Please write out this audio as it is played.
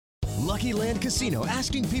Lucky Land Casino,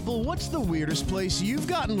 asking people, what's the weirdest place you've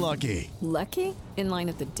gotten lucky? Lucky? In line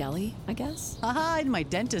at the deli, I guess? Aha, in my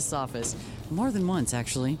dentist's office. More than once,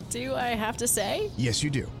 actually. Do I have to say? Yes, you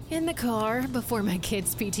do. In the car before my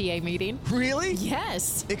kids' PTA meeting. Really?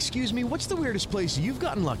 Yes. Excuse me, what's the weirdest place you've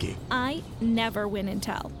gotten lucky? I never win and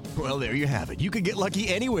tell. Well, there you have it. You can get lucky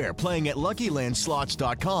anywhere, playing at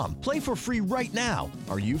LuckyLandSlots.com. Play for free right now.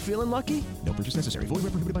 Are you feeling lucky? No purchase necessary. Void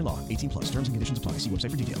where prohibited by law. 18 plus. Terms and conditions apply. See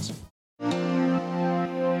website for details.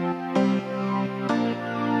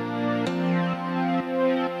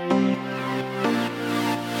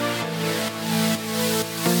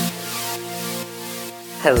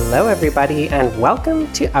 Hello, everybody, and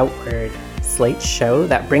welcome to Outward, Slate's show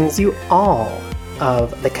that brings you all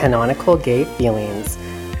of the canonical gay feelings: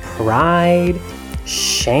 pride,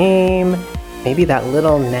 shame, maybe that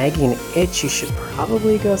little nagging itch you should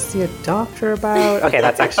probably go see a doctor about. Okay,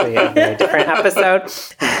 that's actually a very different episode.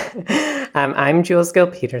 I'm Jules Gill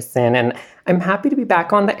Peterson, and I'm happy to be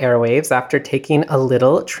back on the airwaves after taking a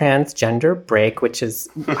little transgender break, which is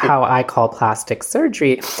how I call plastic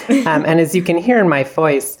surgery. And as you can hear in my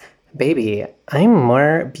voice, baby, I'm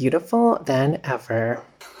more beautiful than ever.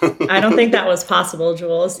 I don't think that was possible,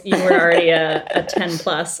 Jules. You were already a 10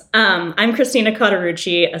 plus. I'm Christina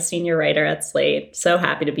Cauterucci, a senior writer at Slate. So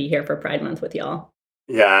happy to be here for Pride Month with y'all.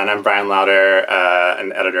 Yeah, and I'm Brian Lauder,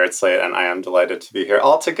 an editor at Slate, and I am delighted to be here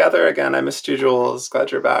all together again. I missed you, Jules.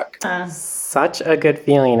 Glad you're back. Such a good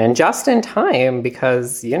feeling, and just in time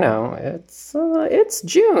because, you know, it's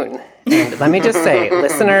June. And let me just say,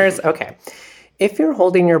 listeners, okay, if you're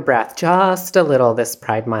holding your breath just a little this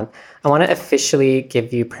Pride Month, I want to officially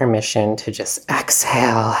give you permission to just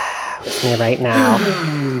exhale with me right now.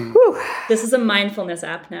 This is a mindfulness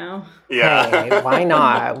app now. Yeah. Hey, why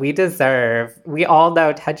not? We all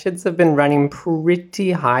know tensions have been running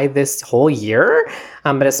pretty high this whole year,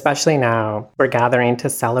 but especially now we're gathering to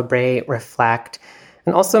celebrate, reflect,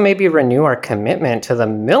 and also maybe renew our commitment to the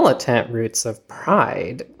militant roots of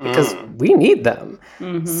pride, because we need them.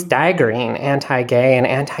 Mm-hmm. Staggering anti-gay and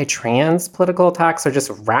anti-trans political attacks are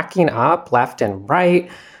just racking up left and right.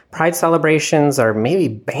 Pride celebrations are maybe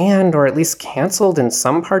banned or at least canceled in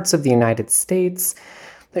some parts of the United States.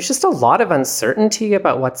 There's just a lot of uncertainty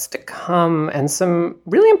about what's to come and some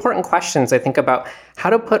really important questions, I think, about how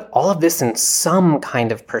to put all of this in some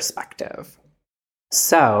kind of perspective.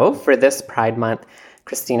 So for this Pride Month,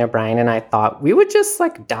 Christina, Brian, and I thought we would just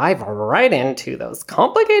dive right into those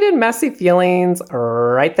complicated, messy feelings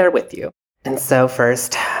right there with you. And so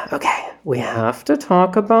first, okay, we have to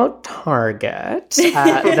talk about Target.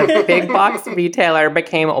 The big box retailer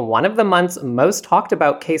became one of the month's most talked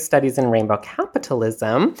about case studies in rainbow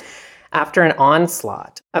capitalism after an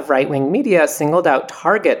onslaught of right-wing media singled out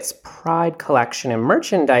Target's Pride collection and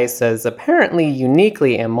merchandise as apparently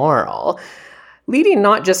uniquely immoral, leading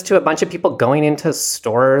not just to a bunch of people going into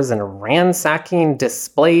stores and ransacking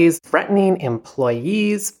displays, threatening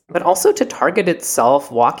employees, but also to Target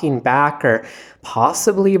itself walking back or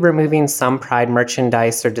possibly removing some Pride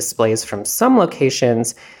merchandise or displays from some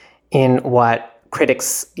locations in what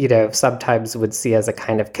critics, sometimes would see as a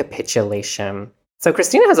kind of capitulation. So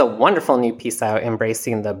Christina has a wonderful new piece out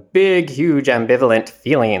embracing the big, huge, ambivalent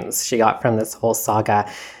feelings she got from this whole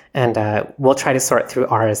saga. And we'll try to sort through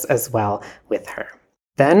ours as well with her.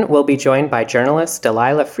 Then we'll be joined by journalist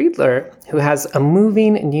Delilah Friedler, who has a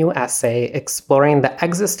moving new essay exploring the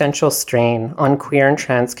existential strain on queer and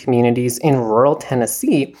trans communities in rural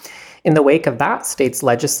Tennessee in the wake of that state's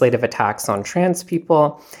legislative attacks on trans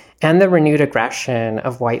people and the renewed aggression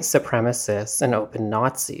of white supremacists and open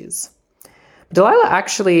Nazis. Delilah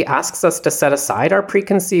actually asks us to set aside our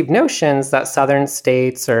preconceived notions that southern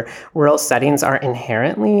states or rural settings are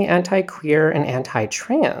inherently anti-queer and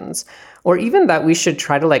anti-trans, or even that we should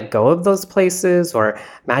try to let go of those places or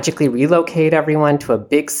magically relocate everyone to a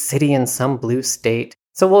big city in some blue state.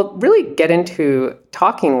 So we'll really get into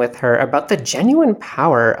talking with her about the genuine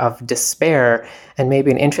power of despair and maybe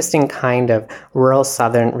an interesting kind of rural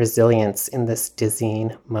southern resilience in this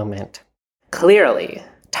dizzying moment. Clearly,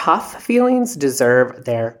 tough feelings deserve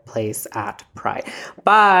their place at Pride.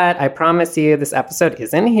 But I promise you, this episode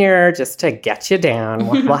isn't here just to get you down.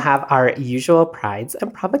 We'll have our usual prides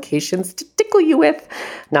and provocations to tickle you with,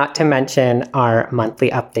 not to mention our monthly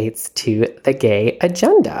updates to the gay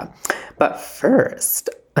agenda. But first,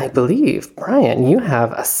 I believe, Brian, you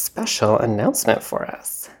have a special announcement for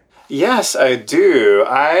us. Yes, I do.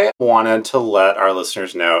 I wanted to let our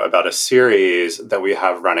listeners know about a series that we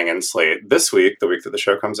have running in Slate this week, the week that the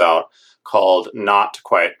show comes out, called Not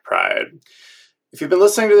Quite Pride. If you've been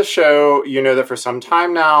listening to the show, you know that for some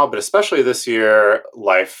time now, but especially this year,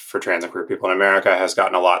 life for trans and queer people in America has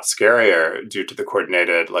gotten a lot scarier due to the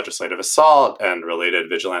coordinated legislative assault and related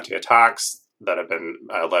vigilante attacks that have been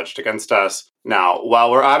alleged against us. Now,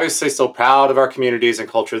 while we're obviously still proud of our communities and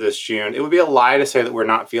culture this June, it would be a lie to say that we're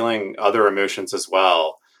not feeling other emotions as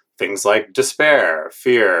well. Things like despair,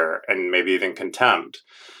 fear, and maybe even contempt.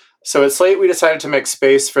 So at Slate, we decided to make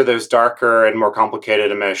space for those darker and more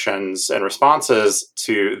complicated emotions and responses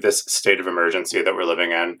to this state of emergency that we're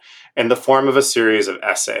living in the form of a series of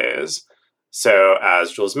essays. So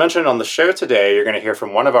as Jules mentioned on the show today, you're going to hear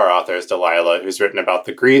from one of our authors, Delilah, who's written about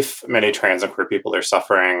the grief many trans and queer people are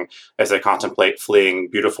suffering as they contemplate fleeing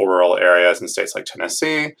beautiful rural areas in states like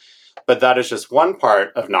Tennessee. But that is just one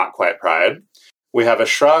part of Not Quite Pride. We have a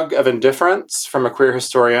shrug of indifference from a queer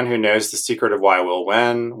historian who knows the secret of why we'll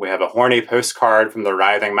win. We have a horny postcard from the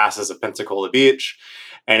writhing masses of Pensacola Beach,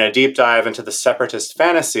 and a deep dive into the separatist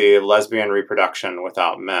fantasy of lesbian reproduction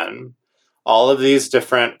without men. All of these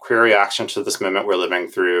different queer reactions to this moment we're living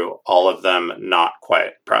through, all of them not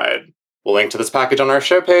quite pride. We'll link to this package on our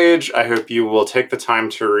show page. I hope you will take the time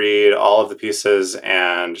to read all of the pieces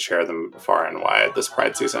and share them far and wide this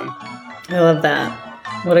Pride season. I love that.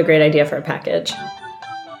 What a great idea for a package.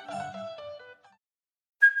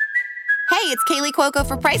 Hey, it's Kaylee Cuoco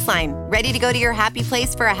for Priceline. Ready to go to your happy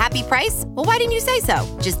place for a happy price? Well, why didn't you say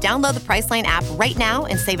so? Just download the Priceline app right now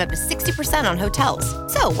and save up to 60% on hotels.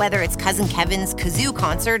 So whether it's Cousin Kevin's Kazoo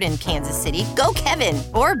Concert in Kansas City, go Kevin,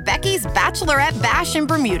 or Becky's Bachelorette Bash in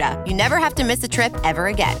Bermuda, you never have to miss a trip ever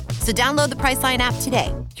again. So download the Priceline app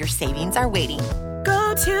today. Your savings are waiting.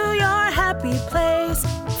 Go to your happy place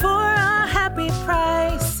for a happy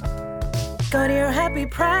price. Go to your happy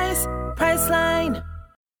price, Priceline.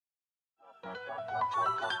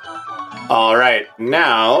 All right,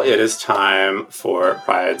 now it is time for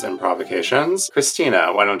Prides and Provocations.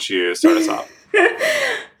 Christina, why don't you start us off?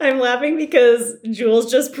 I'm laughing because Jules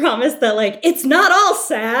just promised that, like, it's not all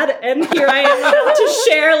sad. And here I am about to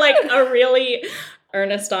share, like, a really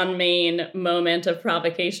Ernest on Maine moment of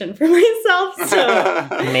provocation for myself. So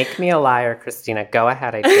Make me a liar, Christina. Go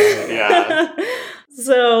ahead, I dare you. Yeah.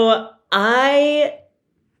 So I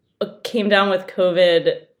came down with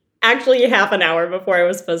COVID actually half an hour before I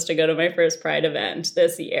was supposed to go to my first Pride event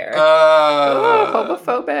this year.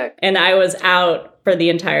 Homophobic. And I was out for the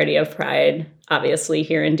entirety of Pride, obviously,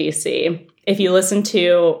 here in DC. If you listen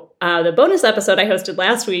to the bonus episode I hosted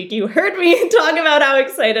last week, you heard me talk about how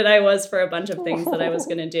excited I was for a bunch of things that I was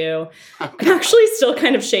going to do. I'm actually still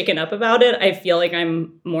kind of shaken up about it. I feel like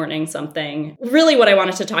I'm mourning something. Really, what I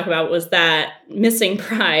wanted to talk about was that missing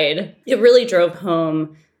Pride, it really drove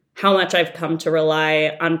home how much I've come to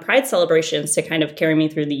rely on Pride celebrations to kind of carry me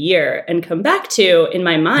through the year and come back to, in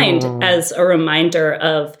my mind, as a reminder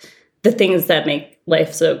of the things that make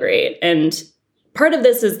life so great. And part of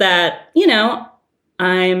this is that, you know,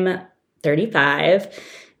 I'm 35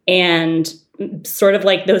 and sort of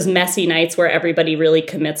like those messy nights where everybody really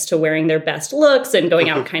commits to wearing their best looks and going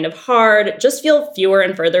out kind of hard just feel fewer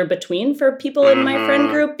and further between for people in my friend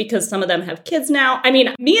group because some of them have kids now. I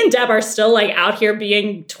mean, me and Deb are still like out here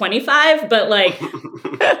being 25, but like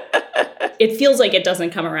it feels like it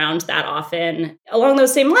doesn't come around that often. Along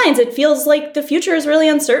those same lines, it feels like the future is really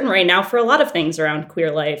uncertain right now for a lot of things around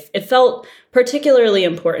queer life. It felt particularly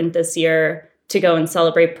important this year to go and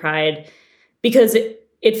celebrate Pride because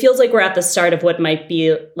it feels like we're at the start of what might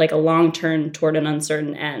be like a long turn toward an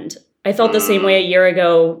uncertain end. I felt the same way a year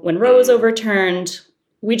ago when Roe was overturned.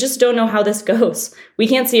 We just don't know how this goes. We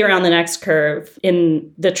can't see around the next curve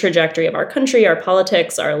in the trajectory of our country, our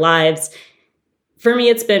politics, our lives. For me,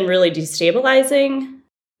 it's been really destabilizing.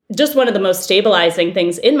 Just one of the most stabilizing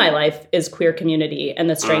things in my life is queer community and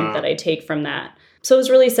the strength that I take from that. So it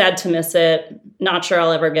was really sad to miss it. Not sure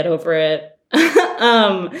I'll ever get over it.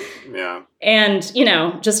 Yeah. And, you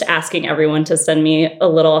know, just asking everyone to send me a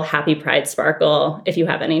little happy Pride sparkle if you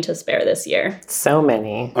have any to spare this year. So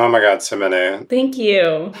many. Oh my God, so many. Thank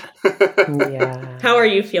you. Yeah. How are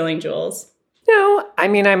you feeling, Jules? No, I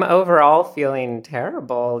mean, I'm overall feeling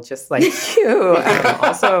terrible, just like you.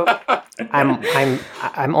 Also,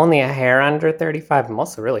 I'm only a hair under 35. I'm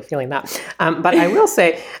also really feeling that. But I will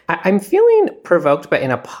say, I'm feeling provoked, but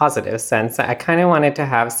in a positive sense. I kind of wanted to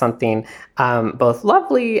have something both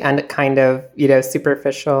lovely and kind of, you know,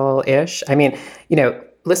 superficial-ish. I mean, you know,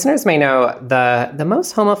 listeners may know the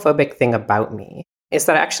most homophobic thing about me is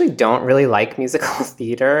that I actually don't really like musical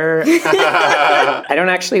theater. I don't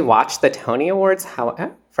actually watch the Tony Awards.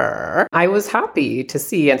 However, I was happy to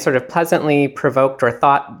see and sort of pleasantly provoked or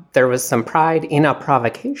thought there was some pride in a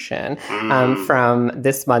provocation from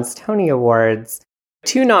this month's Tony Awards.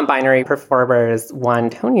 Two non-binary performers won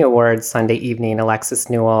Tony Awards Sunday evening, Alexis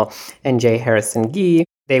Newell and Jay Harrison Ghee.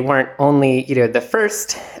 They weren't only, the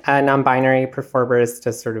first non-binary performers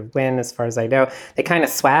to sort of win, as far as I know. They kind of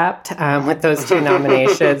swapped with those two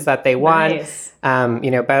nominations that they won. Nice.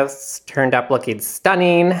 Both turned up looking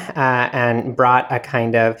stunning and brought a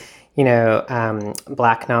kind of,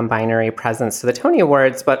 Black non-binary presence to the Tony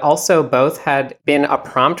Awards, but also both had been a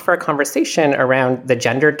prompt for a conversation around the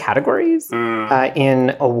gendered categories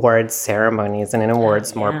in awards ceremonies and in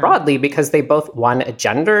awards more broadly, because they both won a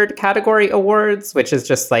gendered category awards, which is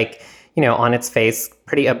just like, on its face,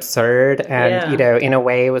 pretty absurd. And, in a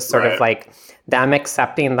way was sort of like them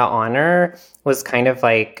accepting the honor was kind of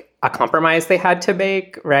like a compromise they had to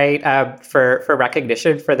make, right? For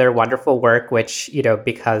recognition for their wonderful work, which,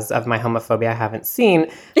 because of my homophobia, I haven't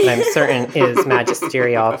seen, but I'm certain is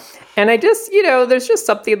magisterial. And I just, there's just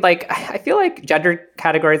something like, I feel like gender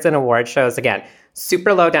categories in award shows, again,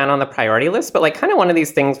 super low down on the priority list, but like kind of one of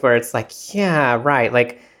these things where it's like, yeah, right.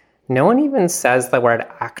 Like, no one even says the word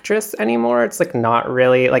actress anymore. It's like not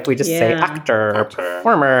really, like we just say actor or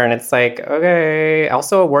performer. And it's like, okay.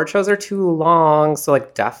 Also, award shows are too long. So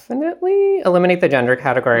like definitely eliminate the gender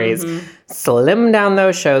categories, slim down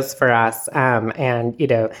those shows for us, and,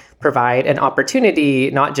 provide an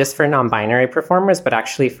opportunity, not just for non-binary performers, but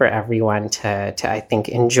actually for everyone to I think,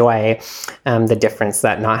 enjoy the difference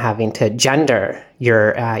that not having to gender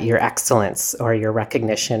your excellence or your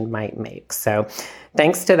recognition might make. So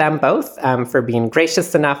thanks to them both for being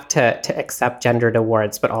gracious enough to accept gendered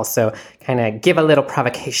awards, but also kind of give a little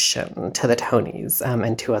provocation to the Tonys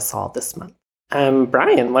and to us all this month.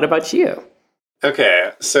 Brian, what about you? Okay,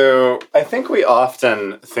 so I think we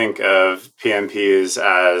often think of PMPs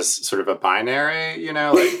as sort of a binary,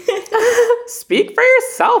 like... Speak for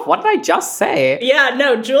yourself. What did I just say? Yeah,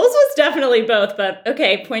 no, Jules was definitely both, but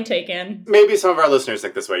okay, point taken. Maybe some of our listeners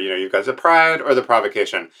think this way, you've got the pride or the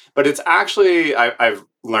provocation, but it's actually, I've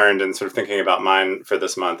learned in sort of thinking about mine for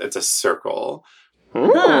this month, it's a circle.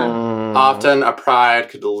 Often a pride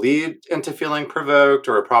could lead into feeling provoked,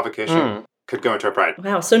 or a provocation could go into a pride.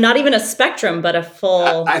 Wow, so not even a spectrum, but a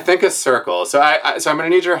full... I think a circle. So I'm going to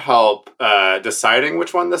need your help deciding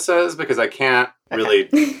which one this is, because I can't really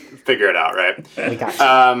figure it out, right? We got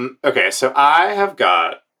you. Okay, so I have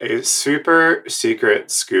got a super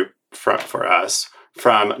secret scoop for us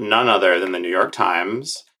from none other than the New York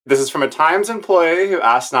Times. This is from a Times employee who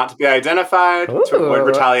asked not to be identified to avoid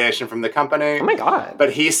retaliation from the company. Oh my God.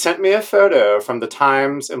 But he sent me a photo from the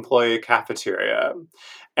Times employee cafeteria.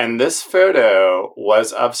 And this photo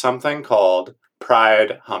was of something called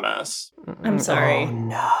Pride hummus. I'm sorry. Oh,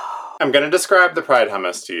 no. I'm going to describe the Pride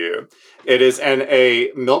hummus to you. It is in a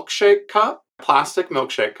milkshake cup, plastic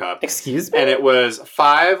milkshake cup. Excuse me? And it was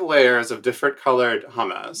 5 layers of different colored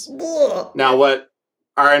hummus. Now, what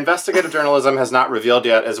our investigative journalism has not revealed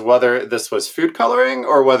yet is whether this was food coloring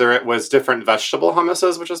or whether it was different vegetable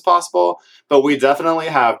hummuses, which is possible. But we definitely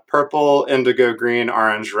have purple, indigo, green,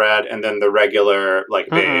 orange, red, and then the regular, like,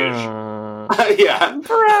 beige. Yeah,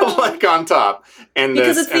 like on top. And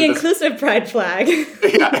because it's the inclusive pride flag.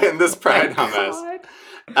 Yeah, and this Pride hummus.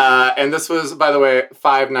 And this was, by the way,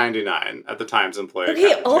 $5.99 at the Times employee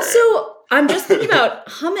cafeteria. Also, I'm just thinking about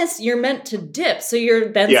hummus, you're meant to dip. So you're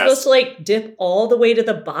then supposed to like dip all the way to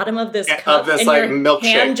the bottom of this cup. Of this, and like, your milkshake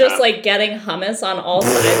hand just cup. like getting hummus on all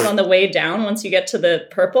sides on the way down once you get to the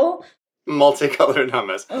purple. Multicolored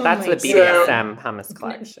hummus. That's the BDSM hummus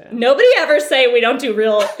collection. Nobody ever say we don't do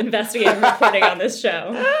real investigative reporting on this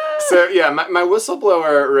show. So, yeah, my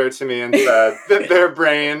whistleblower wrote to me and said that their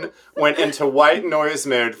brain went into white noise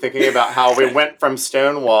mode thinking about how we went from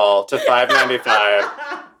Stonewall to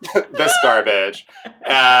 $5.95, this garbage.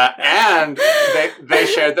 And they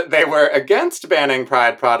shared that they were against banning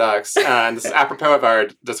Pride products. And this is apropos of our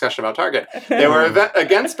discussion about Target. They were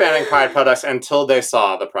against banning Pride products until they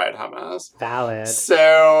saw the Pride hummus. Valid.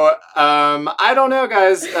 So, I don't know,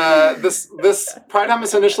 guys. This Pride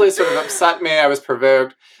hummus initially sort of upset me. I was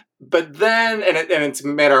provoked. But then, and it's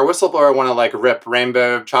made our whistleblower want to like rip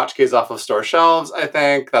rainbow tchotchkes off of store shelves, I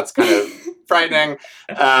think. That's kind of frightening.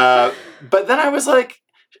 But then I was like,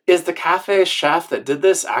 is the cafe chef that did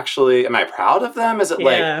this actually, am I proud of them? Is it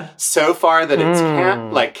like so far that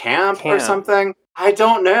it's camp or something? I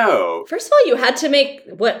don't know. First of all, you had to make,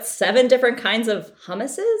 7 different kinds of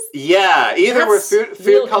hummuses? Yeah, either we're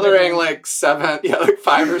food coloring like 5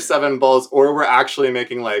 or 7 bowls, or we're actually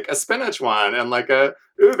making like a spinach one and like a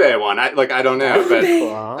ube one. I don't know,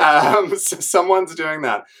 but so someone's doing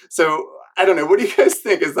that. So I don't know. What do you guys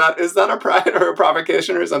think? Is that a pride or a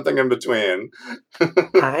provocation or something in between?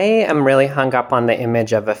 I am really hung up on the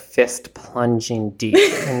image of a fist plunging deep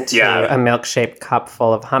into a milk-shaped cup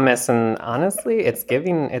full of hummus, and honestly, that's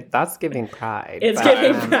giving pride. It's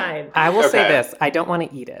giving pride. I will say this: I don't want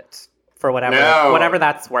to eat it for whatever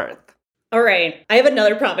that's worth. All right, I have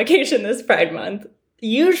another provocation this Pride Month.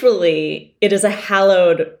 Usually, it is a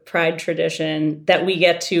hallowed Pride tradition that we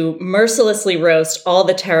get to mercilessly roast all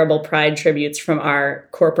the terrible Pride tributes from our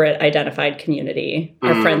corporate identified community,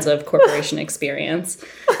 our friends of corporation experience.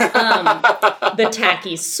 The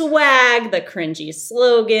tacky swag, the cringy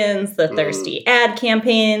slogans, the thirsty ad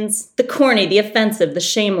campaigns, the corny, the offensive, the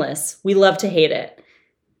shameless. We love to hate it.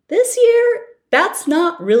 This year, that's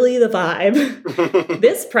not really the vibe.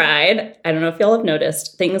 This Pride, I don't know if y'all have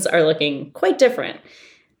noticed, things are looking quite different.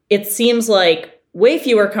 It seems like way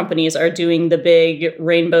fewer companies are doing the big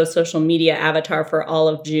rainbow social media avatar for all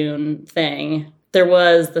of June thing. There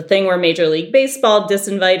was the thing where Major League Baseball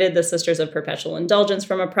disinvited the Sisters of Perpetual Indulgence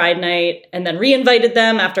from a Pride night and then reinvited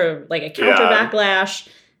them after like a counter backlash.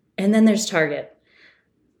 And then there's Target.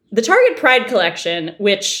 The Target Pride collection,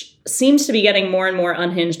 which seems to be getting more and more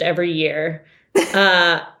unhinged every year,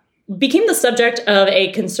 became the subject of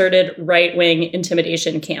a concerted right-wing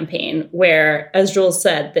intimidation campaign where, as Jules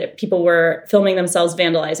said, that people were filming themselves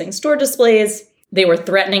vandalizing store displays. They were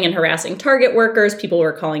threatening and harassing Target workers. People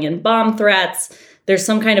were calling in bomb threats. There's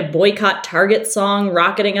some kind of boycott Target song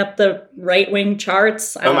rocketing up the right-wing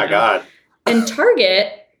charts. Oh my God. And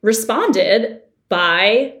Target responded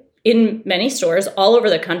by, in many stores all over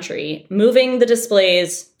the country, moving the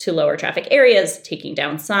displays to lower traffic areas, taking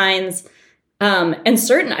down signs. And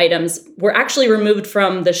certain items were actually removed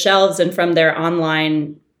from the shelves and from their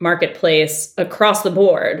online marketplace across the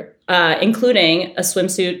board, including a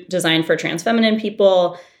swimsuit designed for trans feminine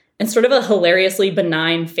people and sort of a hilariously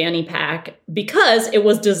benign fanny pack because it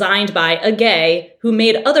was designed by a gay who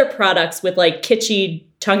made other products with like kitschy,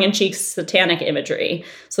 tongue-in-cheek satanic imagery.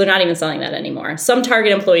 So they're not even selling that anymore. Some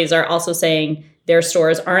Target employees are also saying their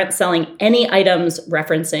stores aren't selling any items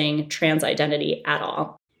referencing trans identity at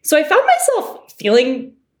all. So I found myself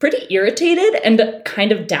feeling pretty irritated and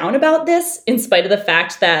kind of down about this, in spite of the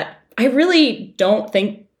fact that I really don't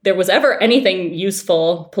think there was ever anything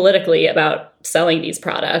useful politically about selling these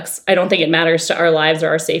products. I don't think it matters to our lives or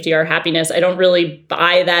our safety or our happiness. I don't really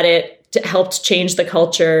buy that it helped change the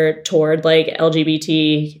culture toward like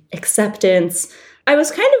LGBT acceptance. I was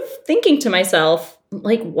kind of thinking to myself,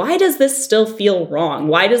 like, why does this still feel wrong?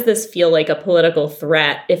 Why does this feel like a political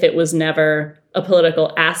threat if it was never a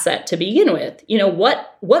political asset to begin with? You know,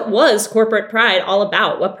 what was corporate pride all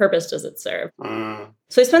about? What purpose does it serve?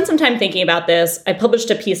 So I spent some time thinking about this. I published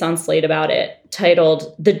a piece on Slate about it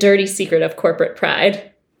titled The Dirty Secret of Corporate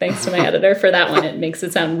Pride. Thanks to my editor for that one. It makes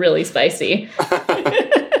it sound really spicy.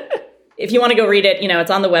 If you want to go read it, you know,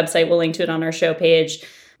 it's on the website. We'll link to it on our show page.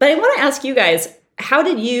 But I want to ask you guys, how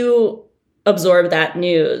did you absorb that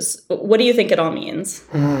news? What do you think it all means?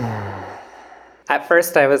 At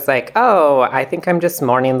first, I was like, oh, I think I'm just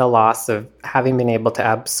mourning the loss of having been able to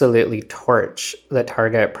absolutely torch the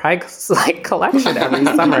Target Pride collection every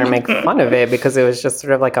summer and make fun of it because it was just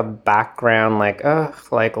sort of like a background, like, oh,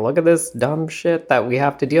 like, look at this dumb shit that we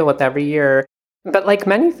have to deal with every year. But like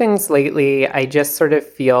many things lately, I just sort of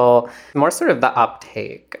feel more sort of the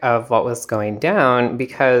uptake of what was going down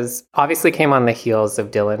because obviously came on the heels of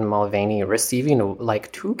Dylan Mulvaney receiving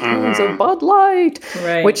like 2 cans of Bud Light,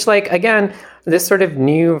 which like, again, this sort of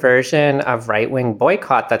new version of right-wing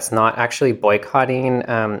boycott that's not actually boycotting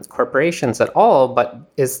corporations at all,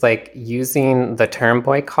 but is like using the term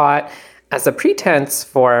boycott as a pretense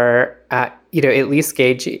for, at least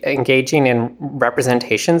engaging in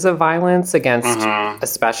representations of violence against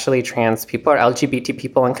especially trans people or LGBT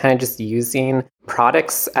people and kind of just using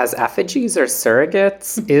products as effigies or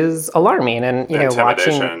surrogates is alarming. And,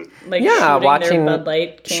 watching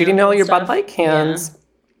shooting all your Bud Light cans. Yeah.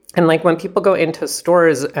 And like when people go into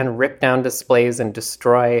stores and rip down displays and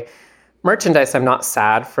destroy merchandise, I'm not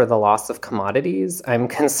sad for the loss of commodities. I'm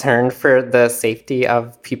concerned for the safety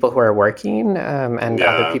of people who are working and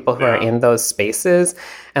other people who are in those spaces.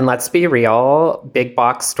 And let's be real, big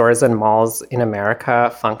box stores and malls in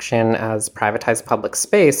America function as privatized public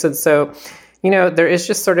space. And so, there is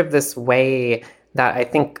just sort of this way that I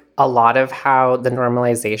think a lot of how the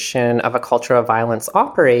normalization of a culture of violence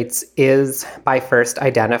operates is by first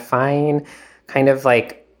identifying kind of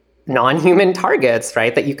like non-human targets,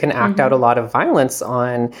 right? That you can act out a lot of violence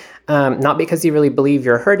on, not because you really believe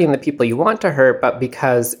you're hurting the people you want to hurt, but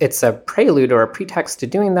because it's a prelude or a pretext to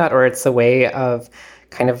doing that, or it's a way of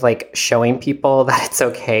kind of like showing people that it's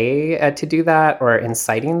okay to do that or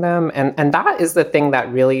inciting them. And that is the thing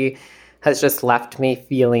that really has just left me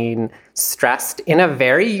feeling stressed in a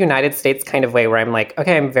very United States kind of way where I'm like,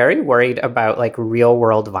 okay, I'm very worried about like real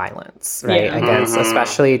world violence, right? Against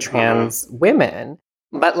especially trans women.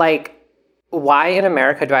 But like, why in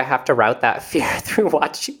America do I have to route that fear through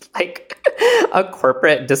watching like a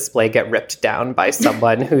corporate display get ripped down by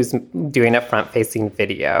someone who's doing a front-facing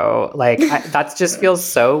video? Like, that just feels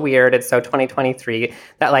so weird. It's so 2023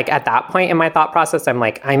 that like at that point in my thought process, I'm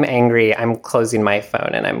like, I'm angry. I'm closing my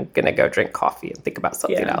phone and I'm going to go drink coffee and think about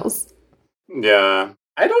something else. Yeah.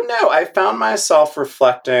 I don't know. I found myself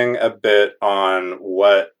reflecting a bit on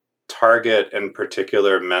what Target in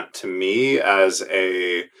particular meant to me as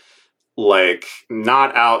a like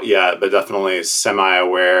not out yet, but definitely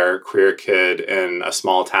semi-aware queer kid in a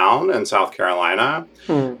small town in South Carolina.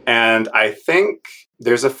 And I think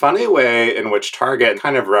there's a funny way in which Target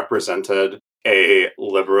kind of represented a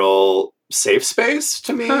liberal safe space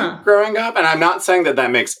to me growing up. And I'm not saying that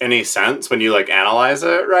that makes any sense when you like analyze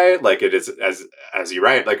it, right? Like it is, as you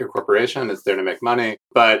write, like a corporation, it's there to make money.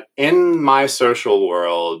 But in my social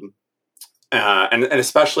world, and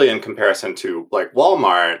especially in comparison to like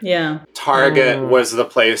Walmart, Target was the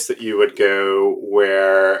place that you would go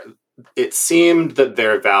where it seemed that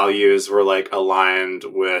their values were like aligned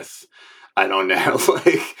with, I don't know,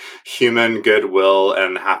 like human goodwill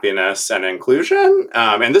and happiness and inclusion.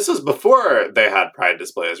 And this was before they had Pride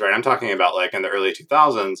displays, right? I'm talking about like in the early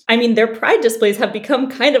 2000s. I mean, their Pride displays have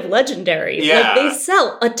become kind of legendary. Yeah. Like they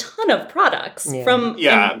sell a ton of products from,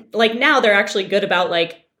 and, like now they're actually good about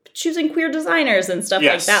like choosing queer designers and stuff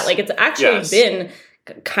like that. Like it's actually been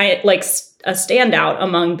kind of like a standout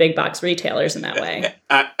among big box retailers in that way.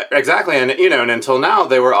 Exactly. And, you know, and until now,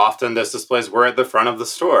 they were often, those displays were at the front of the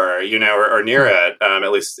store, you know, or near it,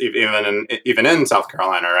 at least even in South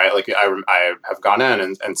Carolina, right? Like I have gone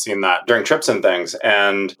in and seen that during trips and things,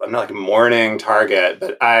 and I'm not like mourning Target,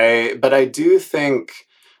 but I do think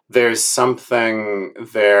there's something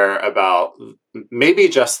there about maybe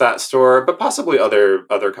just that store, but possibly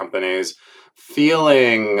other companies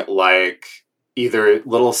feeling like either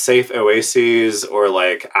little safe oases or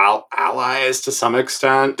like allies to some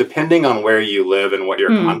extent, depending on where you live and what your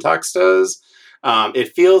context is.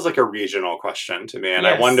 It feels like a regional question to me. And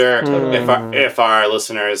I wonder if our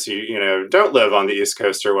listeners who, you know, don't live on the East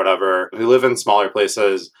Coast or whatever, who live in smaller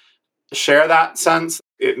places, share that sense.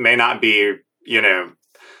 It may not be, you know,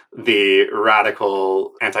 the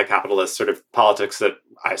radical anti-capitalist sort of politics that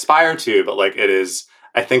I aspire to, but like it is,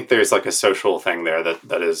 I think there's like a social thing there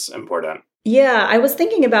that is important. Yeah, I was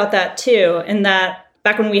thinking about that too. And that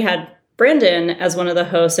back when we had Brandon as one of the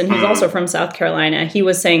hosts, and he's also from South Carolina, he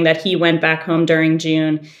was saying that he went back home during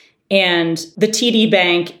June and the TD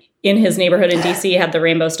Bank in his neighborhood in DC had the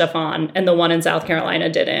rainbow stuff on and the one in South Carolina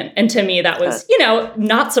didn't. And to me, that was, you know,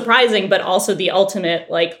 not surprising, but also the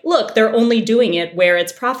ultimate, like, look, they're only doing it where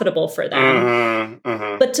it's profitable for them.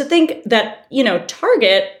 But to think that, you know,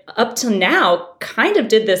 Target up to now kind of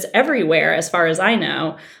did this everywhere, as far as I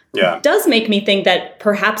know, does make me think that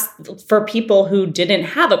perhaps for people who didn't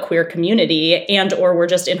have a queer community and or were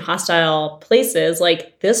just in hostile places,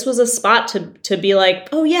 like this was a spot to be like,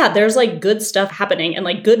 oh yeah, there's like good stuff happening and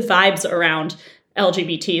like good vibes around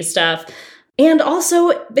LGBT stuff. And also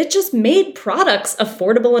it just made products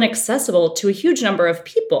affordable and accessible to a huge number of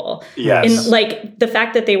people. And like the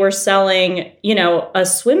fact that they were selling, you know, a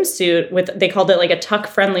swimsuit with, they called it like a tuck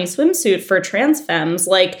friendly swimsuit for trans femmes,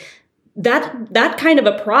 like that kind of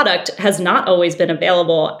a product has not always been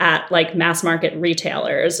available at like mass market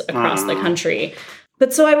retailers across the country.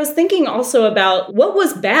 But so I was thinking also about what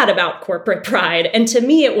was bad about corporate pride. And to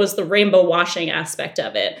me, it was the rainbow washing aspect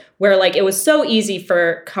of it, where like it was so easy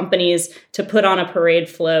for companies to put on a parade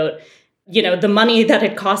float. You know, the money that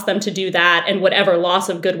it cost them to do that and whatever loss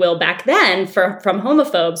of goodwill back then from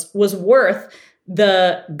homophobes was worth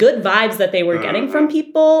the good vibes that they were getting from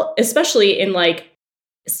people, especially in like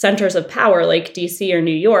centers of power like DC or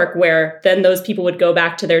New York, where then those people would go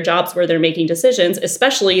back to their jobs where they're making decisions,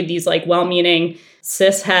 especially these like well-meaning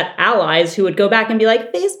cis het allies who would go back and be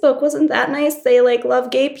like, Facebook, wasn't that nice? They like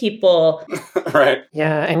love gay people. Right.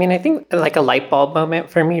 Yeah. I mean, I think like a light bulb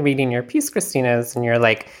moment for me reading your piece, Christina, is and you're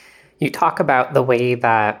like, you talk about the way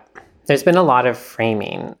that there's been a lot of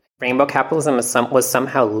framing. Rainbow capitalism was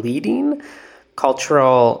somehow leading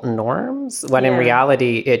cultural norms, when in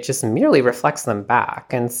reality, it just merely reflects them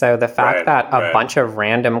back. And so the fact that a bunch of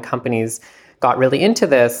random companies got really into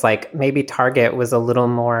this, like maybe Target was a little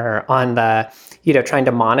more on the, you know, trying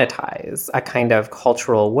to monetize a kind of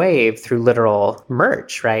cultural wave through literal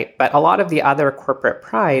merch, right? But a lot of the other corporate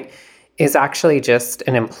pride is actually just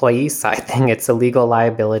an employee side thing. It's a legal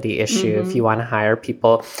liability issue. If you want to hire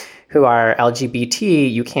people who are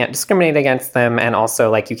LGBT, you can't discriminate against them. And also,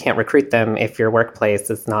 like, you can't recruit them if your workplace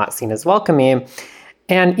is not seen as welcoming.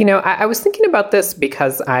 And, you know, I was thinking about this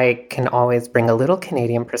because I can always bring a little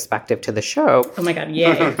Canadian perspective to the show. Oh my God,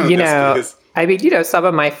 yay. You know, I mean, you know, some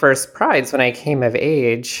of my first prides when I came of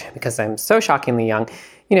age, because I'm so shockingly young,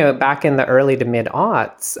 you know, back in the early to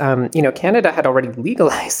mid-aughts, you know, Canada had already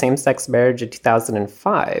legalized same-sex marriage in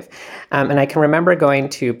 2005. And I can remember going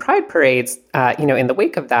to pride parades, you know, in the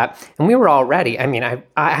wake of that. And we were all ready. I mean,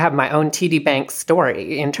 I have my own TD Bank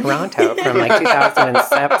story in Toronto from like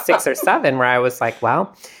 2006 or 7, where I was like,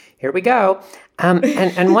 well, here we go.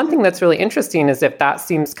 And one thing that's really interesting is if that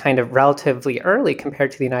seems kind of relatively early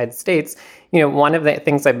compared to the United States, you know, one of the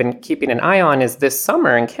things I've been keeping an eye on is this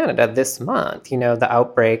summer in Canada, this month, you know, the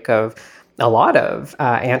outbreak of a lot of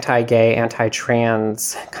anti-gay,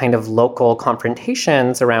 anti-trans kind of local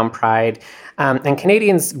confrontations around Pride, and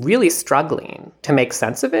Canadians really struggling to make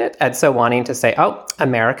sense of it. And so wanting to say, oh,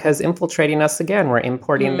 America's infiltrating us again. We're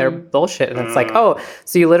importing their bullshit. And it's like, oh,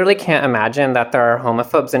 so you literally can't imagine that there are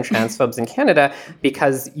homophobes and transphobes in Canada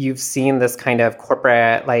because you've seen this kind of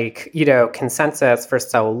corporate, like, you know, consensus for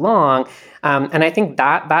so long. And I think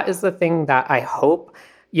that is the thing that I hope,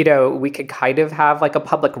 you know, we could kind of have like a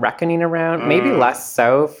public reckoning around, maybe less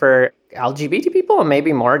so for LGBT people and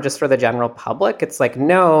maybe more just for the general public. It's like,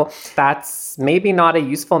 no, that's maybe not a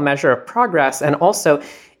useful measure of progress. And also,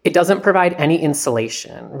 it doesn't provide any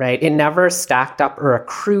insulation, right? It never stacked up or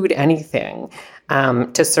accrued anything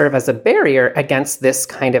to serve as a barrier against this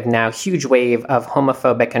kind of now huge wave of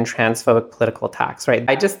homophobic and transphobic political attacks, right?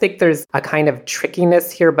 I just think there's a kind of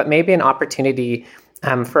trickiness here, but maybe an opportunity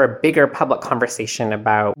for a bigger public conversation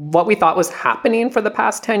about what we thought was happening for the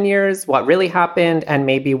past 10 years, what really happened, and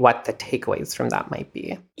maybe what the takeaways from that might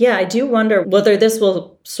be. Yeah, I do wonder whether this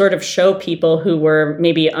will sort of show people who were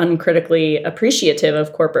maybe uncritically appreciative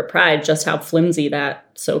of corporate pride just how flimsy that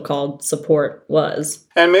so-called support was.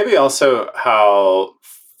 And maybe also how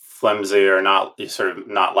flimsy or not sort of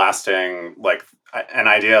not lasting, like an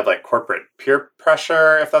idea of like corporate peer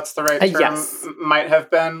pressure, if that's the right term, might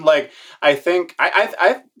have been. Like, I think,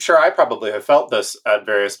 I'm sure I probably have felt this at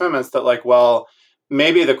various moments that like, well,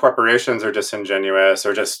 maybe the corporations are disingenuous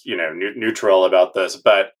or just, you know, neutral about this.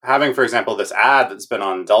 But having, for example, this ad that's been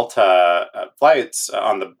on Delta flights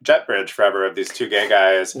on the jet bridge forever of these two gay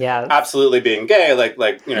guys absolutely being gay,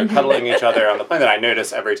 like you know, cuddling each other on the plane that I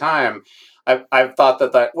notice every time. I've thought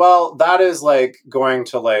that, well, that is like going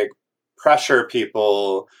to like pressure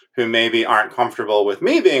people who maybe aren't comfortable with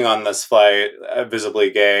me being on this flight,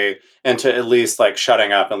 visibly gay, into at least like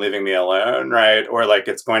shutting up and leaving me alone, right? Or like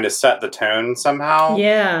it's going to set the tone somehow.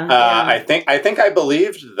 Yeah. I think I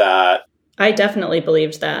believed that. I definitely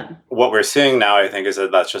believed that. What we're seeing now, I think, is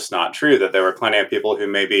that that's just not true. That there were plenty of people who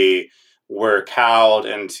maybe were cowed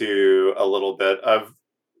into a little bit of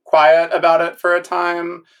quiet about it for a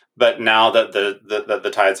time. But now that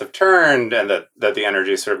the tides have turned and that the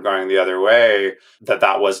energy is sort of going the other way,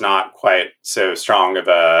 that was not quite so strong of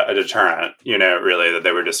a deterrent, you know, really, that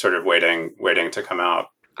they were just sort of waiting to come out.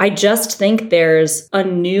 I just think there's a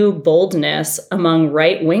new boldness among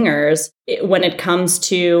right-wingers when it comes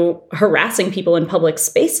to harassing people in public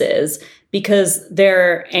spaces because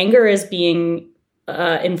their anger is being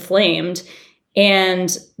inflamed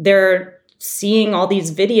and they're seeing all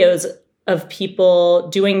these videos of people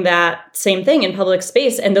doing that same thing in public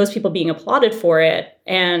space and those people being applauded for it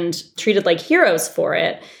and treated like heroes for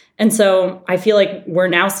it. And so I feel like we're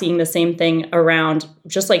now seeing the same thing around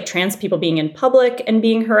just like trans people being in public and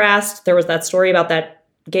being harassed. There was that story about that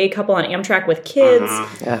gay couple on Amtrak with kids.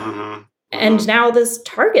 And now this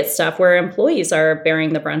Target stuff where employees are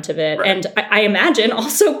bearing the brunt of it. Right. And I imagine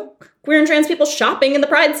also queer and trans people shopping in the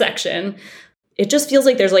Pride section. It just feels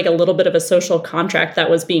like there's like a little bit of a social contract that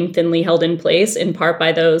was being thinly held in place in part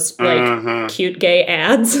by those like cute gay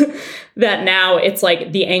ads that now it's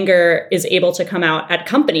like the anger is able to come out at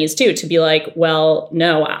companies too, to be like, well,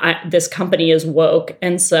 no, this company is woke.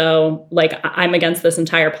 And so like I'm against this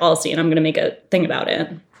entire policy and I'm going to make a thing about it.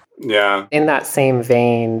 Yeah. In that same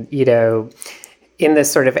vein, you know, in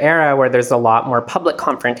this sort of era where there's a lot more public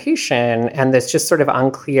confrontation and it's just sort of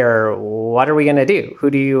unclear, what are we going to do?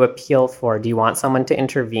 Who do you appeal for? Do you want someone to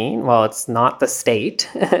intervene? Well, it's not the state.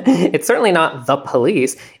 It's certainly not the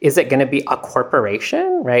police. Is it going to be a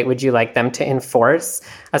corporation, right? Would you like them to enforce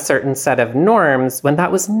a certain set of norms when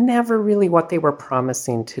that was never really what they were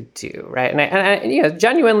promising to do, right? And you know,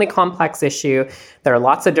 genuinely complex issue. There are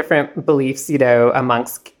lots of different beliefs, you know,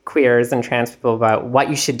 amongst queers and trans people about what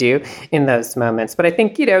you should do in those moments. But I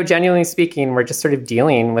think, genuinely speaking, we're just sort of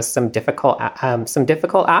dealing with some difficult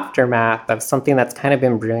aftermath of something that's kind of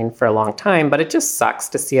been brewing for a long time. But it just sucks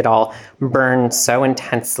to see it all burn so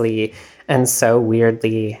intensely and so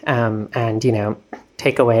weirdly, and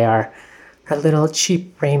take away our little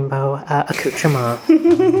cheap rainbow accoutrement.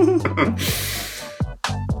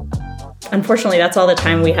 Unfortunately, that's all the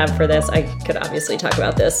time we have for this. I could obviously talk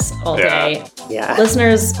about this all day. Yeah.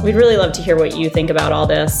 Listeners, we'd really love to hear what you think about all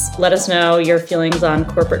this. Let us know your feelings on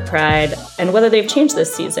corporate pride and whether they've changed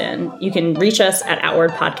this season. You can reach us at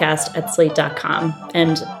outwardpodcast@slate.com.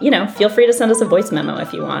 And, feel free to send us a voice memo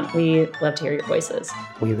if you want. We love to hear your voices.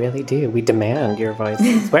 We really do. We demand your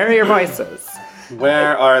voices. Where are your voices?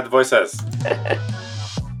 Where are the voices?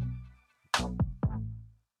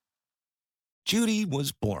 Judy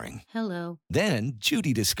was boring. Hello. Then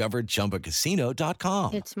Judy discovered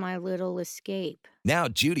ChumbaCasino.com. It's my little escape. Now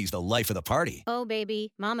Judy's the life of the party. Oh,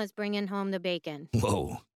 baby, mama's bringing home the bacon.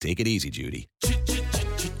 Whoa, take it easy, Judy.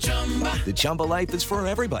 The Chumba life is for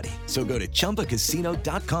everybody. So go to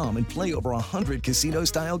ChumbaCasino.com and play over 100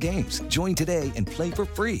 casino-style games. Join today and play for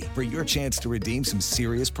free for your chance to redeem some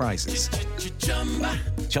serious prizes.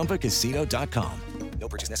 ChumbaCasino.com. No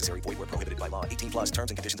purchase necessary. Void where prohibited by law. 18 plus terms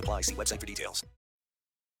and conditions apply. See website for details.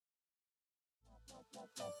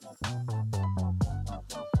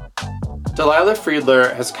 Delilah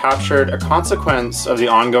Friedler has captured a consequence of the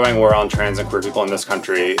ongoing war on trans and queer people in this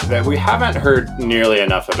country that we haven't heard nearly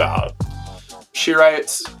enough about. She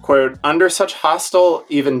writes, quote, "Under such hostile,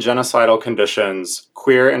 even genocidal conditions,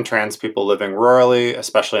 queer and trans people living rurally,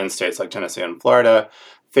 especially in states like Tennessee and Florida,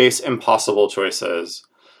 face impossible choices.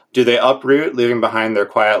 Do they uproot, leaving behind their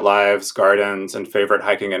quiet lives, gardens, and favorite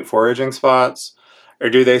hiking and foraging spots? Or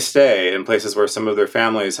do they stay in places where some of their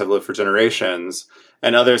families have lived for generations,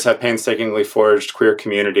 and others have painstakingly forged queer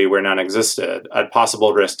community where none existed, at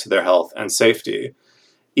possible risk to their health and safety?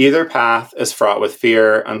 Either path is fraught with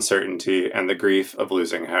fear, uncertainty, and the grief of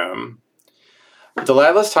losing home."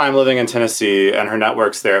 Delilah's time living in Tennessee and her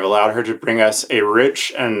networks there have allowed her to bring us a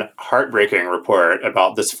rich and heartbreaking report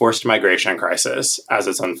about this forced migration crisis as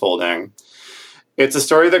it's unfolding. It's a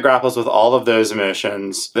story that grapples with all of those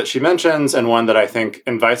emotions that she mentions, and one that I think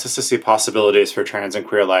invites us to see possibilities for trans and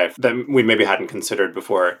queer life that we maybe hadn't considered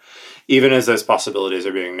before, even as those possibilities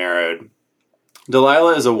are being narrowed.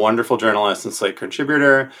 Delilah is a wonderful journalist and Slate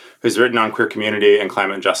contributor who's written on queer community and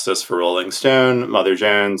climate justice for Rolling Stone, Mother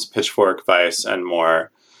Jones, Pitchfork, Vice, and more.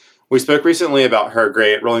 We spoke recently about her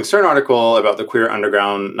great Rolling Stone article about the queer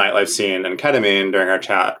underground nightlife scene and ketamine during our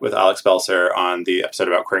chat with Alex Belser on the episode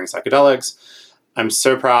about queering psychedelics. I'm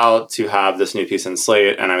so proud to have this new piece in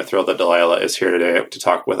Slate, and I'm thrilled that Delilah is here today to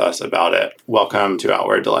talk with us about it. Welcome to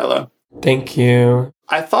Outward, Delilah. Thank you.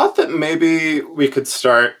 I thought that maybe we could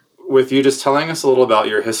start with you just telling us a little about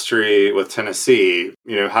your history with Tennessee.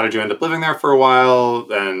 How did you end up living there for a while,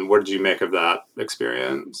 and what did you make of that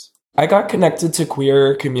experience? I got connected to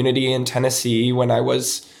queer community in Tennessee when I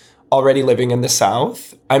was already living in the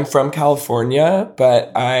South. I'm from California, but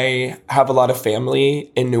I have a lot of family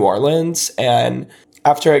in New Orleans. And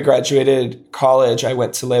after I graduated college, I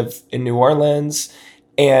went to live in New Orleans.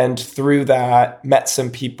 And through that, met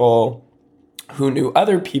some people who knew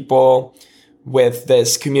other people with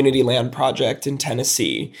this community land project in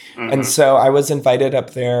Tennessee. Mm-hmm. And so I was invited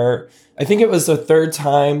up there. I think it was the third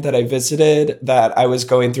time that I visited that I was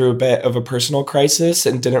going through a bit of a personal crisis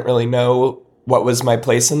and didn't really know what was my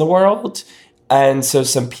place in the world. And so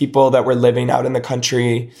some people that were living out in the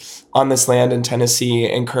country on this land in Tennessee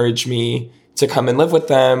encouraged me to come and live with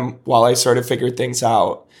them while I sort of figured things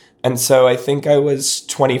out. And so I think I was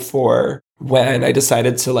 24 when I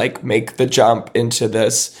decided to make the jump into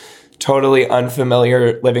this totally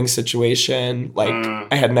unfamiliar living situation.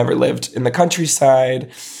 I had never lived in the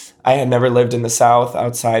countryside. I had never lived in the South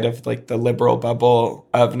outside of the liberal bubble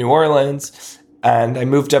of New Orleans. And I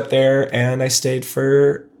moved up there and I stayed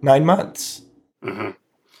for 9 months. Mm-hmm.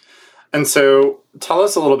 And so tell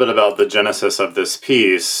us a little bit about the genesis of this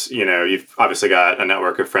piece. You've obviously got a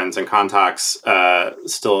network of friends and contacts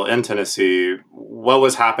still in Tennessee. What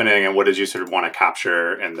was happening and what did you sort of want to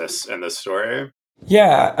capture in this story?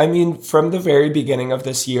 Yeah, from the very beginning of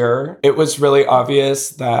this year, it was really obvious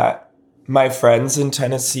that my friends in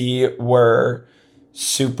Tennessee were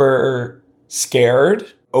super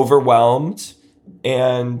scared, overwhelmed,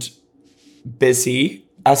 and busy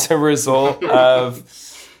as a result of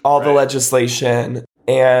all the legislation.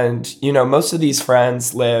 And, most of these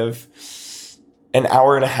friends live an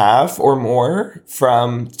hour and a half or more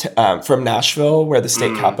from Nashville, where the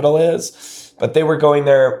state capital is. But they were going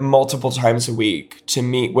there multiple times a week to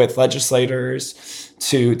meet with legislators,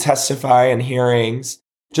 to testify in hearings,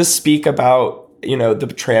 just speak about,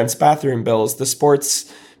 the trans bathroom bills, the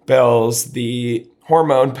sports bills, the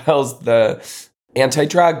hormone bills, the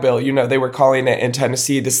anti-drug bill. They were calling it in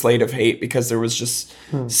Tennessee the Slate of Hate because there was just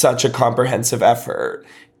such a comprehensive effort.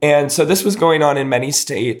 And so this was going on in many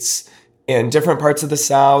states, in different parts of the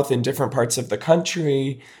South, in different parts of the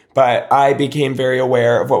country. But I became very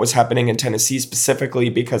aware of what was happening in Tennessee specifically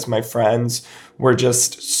because my friends were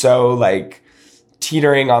just so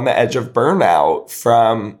teetering on the edge of burnout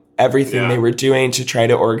from everything they were doing to try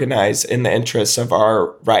to organize in the interests of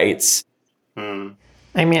our rights.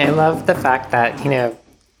 I mean, I love the fact that,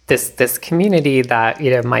 this community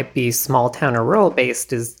that, might be small town or rural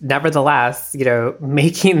based is nevertheless,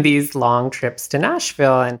 making these long trips to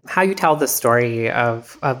Nashville. And how you tell the story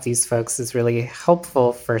of these folks is really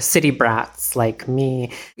helpful for city brats like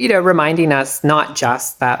me, reminding us not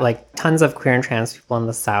just that tons of queer and trans people in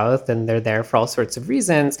the South and they're there for all sorts of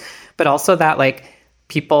reasons, but also that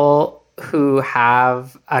people who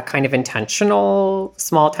have a kind of intentional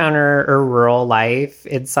small town or rural life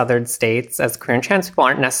in southern states as queer and trans people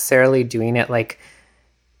aren't necessarily doing it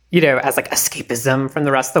as escapism from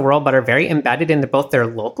the rest of the world, but are very embedded in both their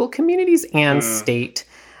local communities and state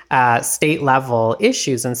level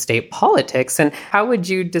issues and state politics. And how would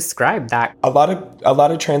you describe that? A lot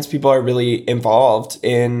of trans people are really involved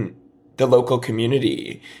in the local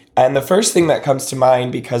community. And the first thing that comes to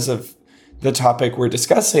mind because of the topic we're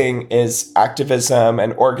discussing is activism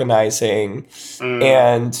and organizing.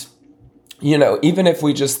 And, even if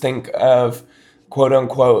we just think of quote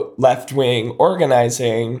unquote left-wing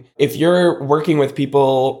organizing, if you're working with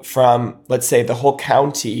people from, let's say, the whole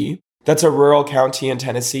county, that's a rural county in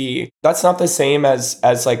Tennessee, that's not the same as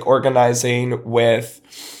organizing with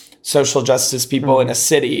social justice people in a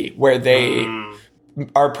city where they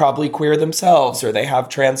are probably queer themselves or they have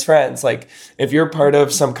trans friends. If you're part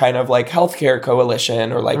of some kind of healthcare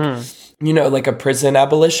coalition or a prison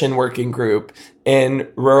abolition working group in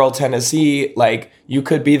rural Tennessee, you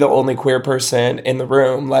could be the only queer person in the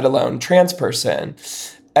room, let alone trans person.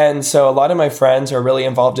 And so a lot of my friends are really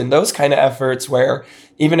involved in those kind of efforts where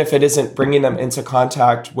even if it isn't bringing them into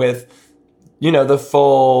contact with, the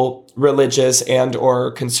full religious and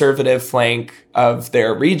or conservative flank of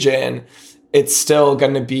their region, it's still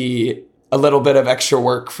going to be a little bit of extra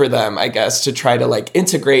work for them, I guess, to try to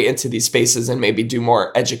integrate into these spaces and maybe do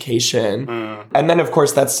more education. And then, of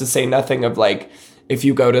course, that's to say nothing of if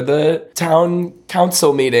you go to the town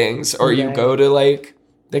council meetings or you go to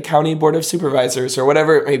the county board of supervisors or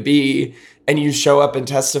whatever it may be, and you show up and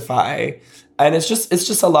testify. And it's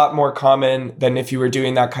just a lot more common than if you were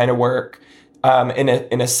doing that kind of work in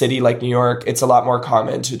a city like New York. It's a lot more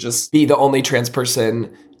common to just be the only trans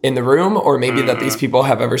person in the room, or maybe that these people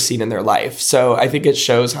have ever seen in their life. So I think it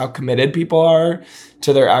shows how committed people are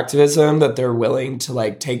to their activism, that they're willing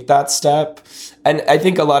to take that step. And I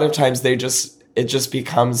think a lot of times it just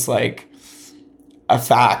becomes a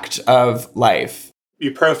fact of life.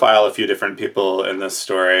 You profile a few different people in this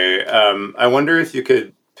story. I wonder if you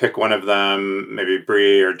could pick one of them, maybe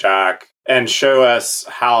Bree or Jack, and show us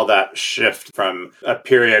how that shift from a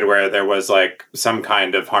period where there was some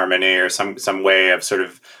kind of harmony or some way of sort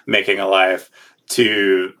of making a life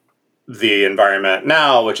to the environment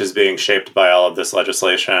now, which is being shaped by all of this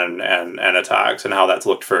legislation and attacks, and how that's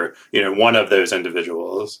looked for, one of those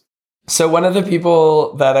individuals. So one of the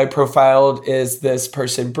people that I profiled is this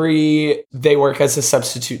person, Bree. They work as a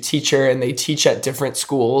substitute teacher and they teach at different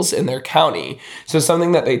schools in their county. So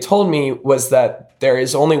something that they told me was that there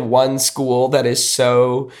is only one school that is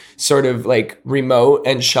so sort of remote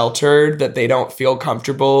and sheltered that they don't feel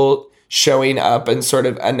comfortable showing up and sort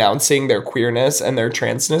of announcing their queerness and their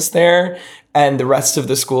transness there. And the rest of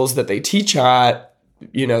the schools that they teach at,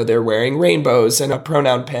 they're wearing rainbows and a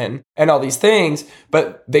pronoun pin and all these things.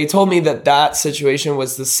 But they told me that situation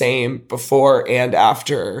was the same before and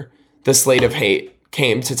after the Slate of Hate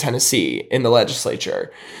came to Tennessee in the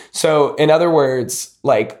legislature. So in other words,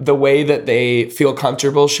 the way that they feel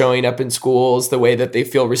comfortable showing up in schools, the way that they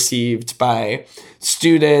feel received by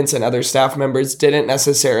students and other staff members didn't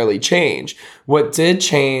necessarily change. What did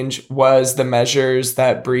change was the measures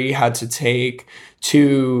that Bree had to take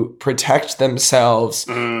to protect themselves.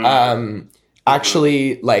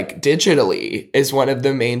 Actually, digitally is one of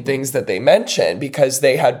the main things that they mentioned, because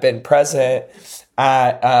they had been present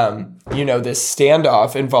at, this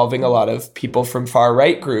standoff involving a lot of people from far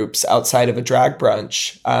right groups outside of a drag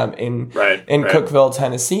brunch in Cookeville,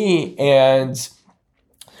 Tennessee. And,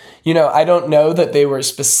 I don't know that they were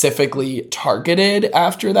specifically targeted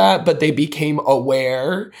after that, but they became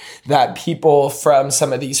aware that people from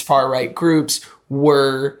some of these far right groups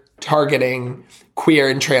were targeting queer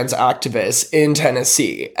and trans activists in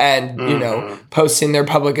Tennessee and, you know, posting their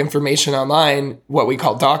public information online, what we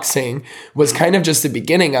call doxing, was kind of just the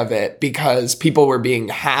beginning of it, because people were being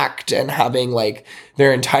hacked and having like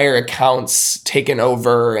their entire accounts taken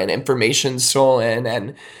over and information stolen.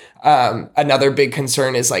 And another big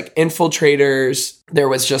concern is like infiltrators. There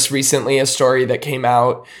was just recently a story that came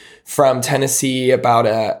out from Tennessee about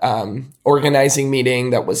a organizing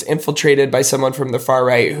meeting that was infiltrated by someone from the far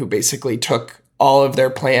right who basically took all of their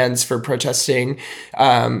plans for protesting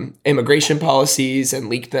immigration policies and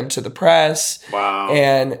leaked them to the press. Wow.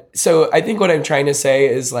 And so I think what I'm trying to say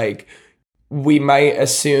is like, we might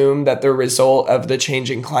assume that the result of the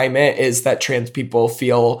changing climate is that trans people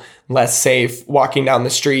feel less safe walking down the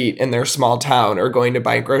street in their small town or going to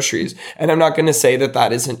buy groceries. And I'm not going to say that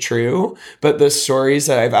that isn't true, but the stories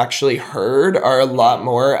that I've actually heard are a lot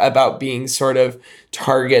more about being sort of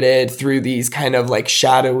targeted through these kind of like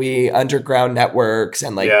shadowy underground networks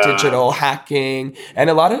and like digital hacking. And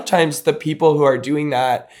a lot of times the people who are doing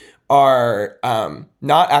that are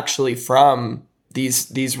not actually from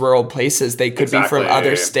these rural places. They could be from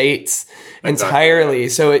other states entirely.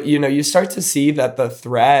 So, you know, you start to see that the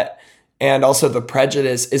threat and also the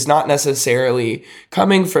prejudice is not necessarily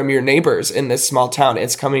coming from your neighbors in this small town.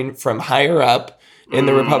 It's coming from higher up in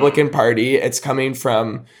the Republican Party. It's coming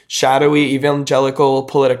from shadowy evangelical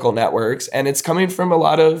political networks. And it's coming from a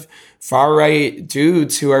lot of far-right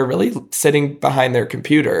dudes who are really sitting behind their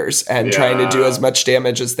computers and trying to do as much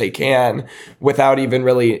damage as they can without even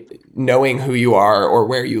really knowing who you are or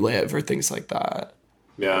where you live or things like that.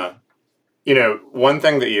 Yeah. You know, one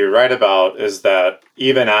thing that you write about is that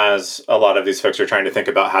even as a lot of these folks are trying to think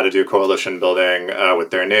about how to do coalition building with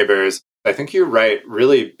their neighbors, I think you write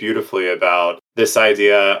really beautifully about this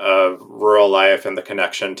idea of rural life and the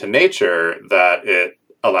connection to nature that it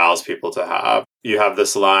allows people to have. You have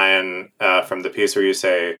this line from the piece where you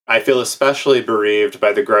say, "I feel especially bereaved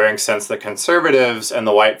by the growing sense that conservatives and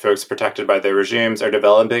the white folks protected by their regimes are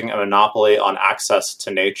developing a monopoly on access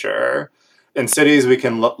to nature. In cities, we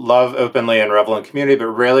can love openly and revel in community, but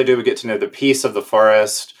rarely do we get to know the peace of the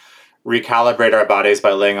forest, recalibrate our bodies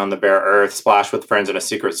by laying on the bare earth, splash with friends in a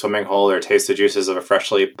secret swimming hole, or taste the juices of a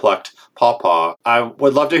freshly plucked pawpaw." I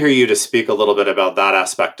would love to hear you to speak a little bit about that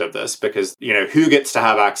aspect of this, because, you know, who gets to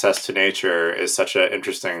have access to nature is such an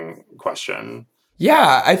interesting question.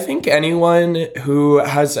 Yeah, I think anyone who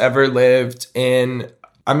has ever lived in,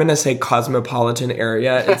 I'm going to say, cosmopolitan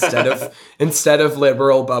area instead of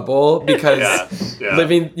liberal bubble, because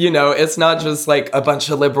living, you know, it's not just like a bunch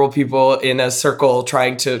of liberal people in a circle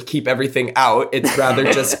trying to keep everything out. It's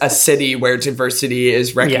rather just a city where diversity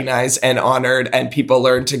is recognized and honored and people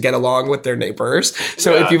learn to get along with their neighbors.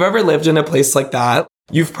 So if you've ever lived in a place like that,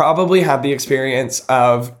 you've probably had the experience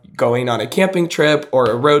of going on a camping trip or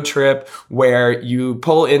a road trip where you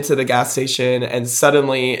pull into the gas station and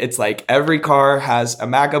suddenly it's like every car has a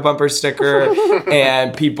MAGA bumper sticker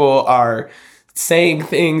and people are saying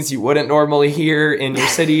things you wouldn't normally hear in your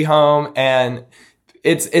city home. And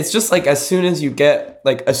it's just like, as soon as you get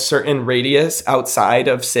like a certain radius outside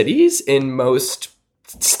of cities in most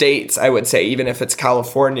states, I would say, even if it's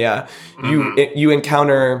California, you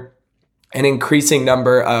encounter an increasing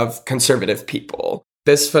number of conservative people.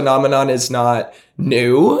 This phenomenon is not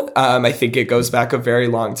new. I think it goes back a very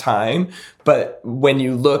long time. But when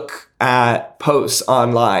you look at posts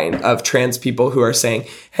online of trans people who are saying,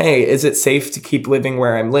 "Hey, is it safe to keep living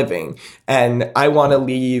where I'm living? And I want to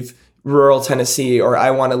leave rural Tennessee, or I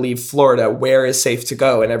want to leave Florida. Where is safe to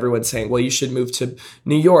go?" And everyone's saying, "Well, you should move to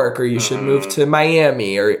New York, or you should move to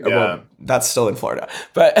Miami," or well, that's still in Florida.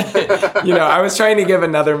 But, you know, I was trying to give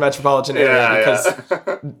another metropolitan area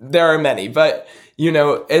because there are many. But, you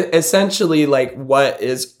know, essentially, like, what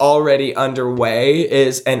is already underway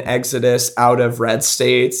is an exodus out of red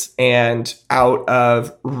states and out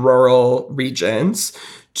of rural regions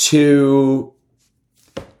to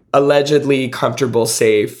allegedly comfortable,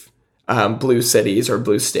 safe blue cities or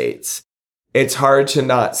blue states. It's hard to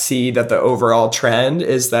not see that the overall trend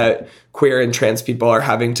is that queer and trans people are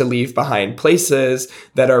having to leave behind places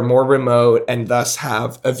that are more remote and thus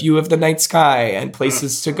have a view of the night sky and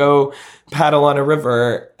places to go paddle on a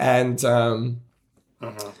river. And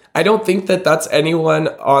I don't think that that's anyone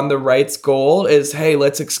on the right's goal is, hey,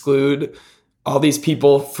 let's exclude all these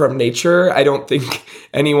people from nature. I don't think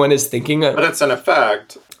anyone is thinking of, but it's an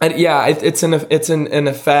effect. And yeah, it's an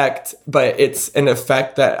effect, but it's an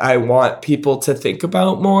effect that I want people to think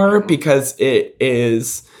about more because it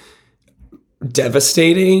is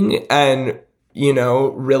devastating and, you know,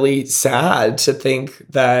 really sad to think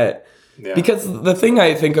that, because the thing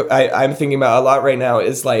I'm thinking about a lot right now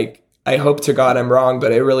is like, I hope to God I'm wrong,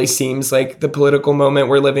 but it really seems like the political moment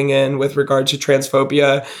we're living in with regard to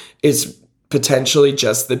transphobia is potentially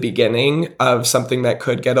just the beginning of something that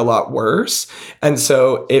could get a lot worse. And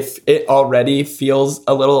so if it already feels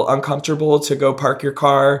a little uncomfortable to go park your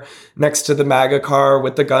car next to the MAGA car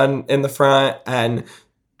with the gun in the front and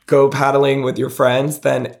go paddling with your friends,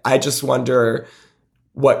 then I just wonder,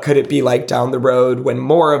 what could it be like down the road when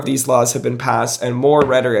more of these laws have been passed and more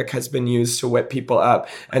rhetoric has been used to whip people up?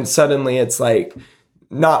 And suddenly it's like,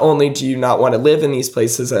 not only do you not want to live in these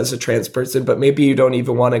places as a trans person, but maybe you don't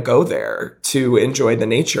even want to go there to enjoy the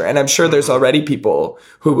nature. And I'm sure there's already people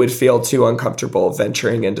who would feel too uncomfortable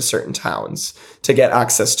venturing into certain towns to get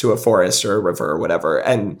access to a forest or a river or whatever.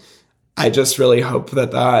 And I just really hope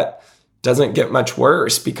that that doesn't get much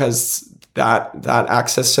worse, because that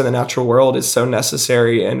access to the natural world is so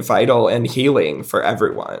necessary and vital and healing for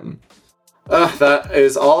everyone. That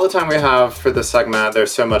is all the time we have for this segment.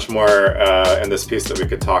 There's so much more in this piece that we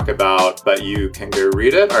could talk about, but you can go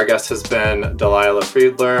read it. Our guest has been Delilah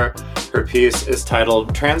Friedler. Her piece is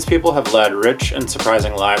titled, "Trans People Have Led Rich and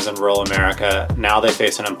Surprising Lives in Rural America. Now They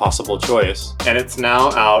Face an Impossible Choice." And it's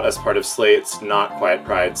now out as part of Slate's Not Quite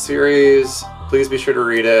Pride series. Please be sure to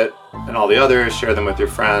read it and all the others, share them with your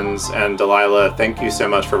friends. And Delilah, thank you so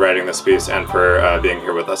much for writing this piece and for being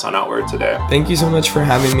here with us on Outward today. Thank you so much for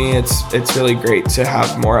having me. It's really great to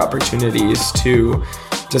have more opportunities to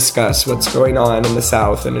discuss what's going on in the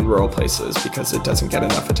South and in rural places, because it doesn't get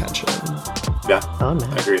enough attention. Yeah, Oh, no.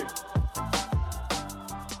 I agree.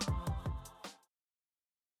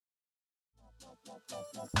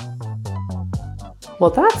 Well,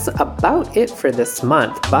 that's about it for this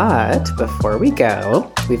month. But before we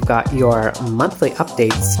go, we've got your monthly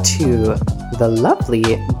updates to the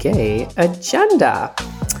lovely gay agenda.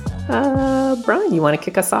 Brian, you want to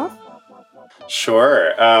kick us off?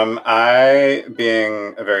 Sure. I,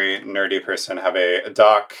 being a very nerdy person, have a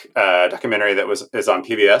documentary that is on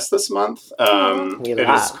PBS this month. It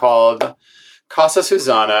is called Casa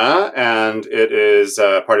Susana, and it is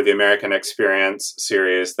part of the American Experience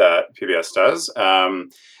series that PBS does.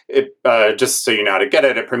 Just so you know how to get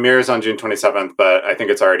it, it premieres on June 27th, but I think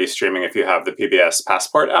it's already streaming if you have the PBS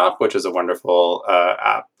Passport app, which is a wonderful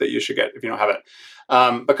app that you should get if you don't have it.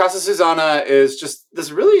 But Casa Susana is just this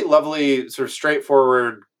really lovely, sort of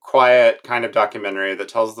straightforward, quiet kind of documentary that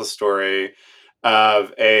tells the story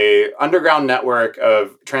of a underground network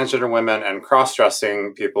of transgender women and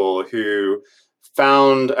cross-dressing people who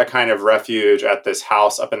found a kind of refuge at this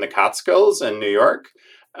house up in the Catskills in New York.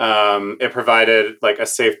 It provided like a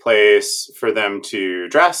safe place for them to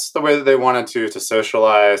dress the way that they wanted to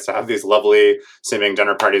socialize, to have these lovely seeming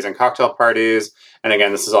dinner parties and cocktail parties. And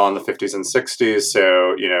again, this is all in the 50s and 60s.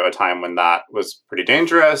 So, a time when that was pretty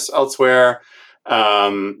dangerous elsewhere.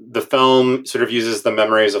 The film sort of uses the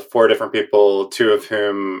memories of 4 different people, 2 of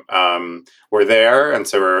whom were there and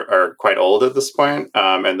so are quite old at this point,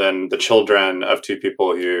 and then the children of 2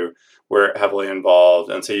 people who were heavily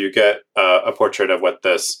involved. And so you get a portrait of what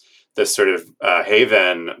this sort of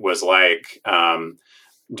haven was like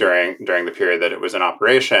during the period that it was in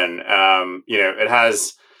operation. It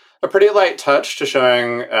has a pretty light touch to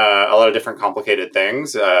showing a lot of different complicated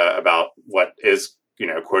things about what is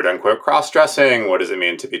quote unquote cross-dressing. What does it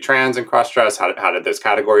mean to be trans and cross-dress? How did those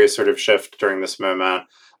categories sort of shift during this moment?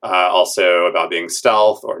 Also about being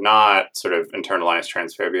stealth or not, sort of internalized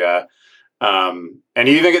transphobia. And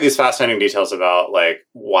you even get these fascinating details about like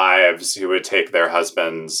wives who would take their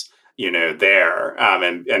husbands, there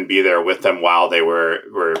and be there with them while they were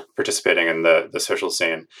participating in the social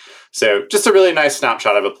scene. So just a really nice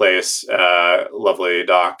snapshot of a place. Lovely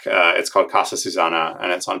doc. It's called Casa Susana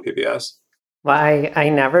and it's on PBS. Well, I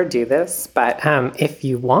never do this, but if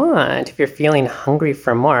you're feeling hungry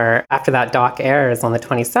for more, after that doc airs on the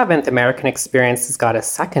 27th, American Experience has got a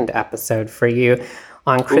second episode for you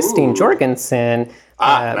on Christine Jorgensen,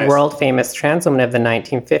 nice. World-famous trans woman of the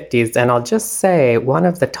 1950s. And I'll just say, one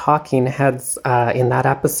of the talking heads in that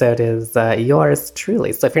episode is yours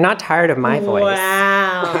truly. So if you're not tired of my voice,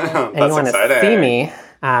 wow, and you want to see me,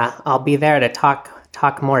 I'll be there to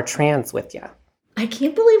talk more trans with you. I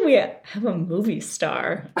can't believe we have a movie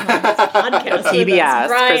star on this podcast. PBS,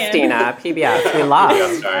 Christina, PBS. We love.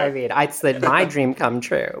 PBS, it's my dream come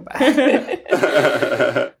true.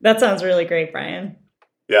 That sounds really great, Brian.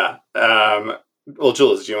 Yeah. Well,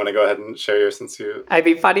 Jules, do you want to go ahead and share yours since you...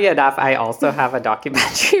 Funny enough, I also have a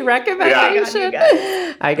documentary recommendation.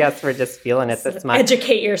 Yeah. I guess we're just feeling it this month.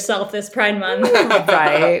 Educate yourself this Pride Month.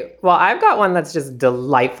 Right. Well, I've got one that's just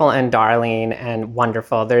delightful and darling and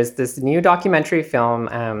wonderful. There's this new documentary film.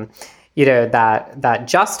 that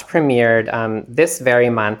just premiered this very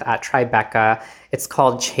month at Tribeca. It's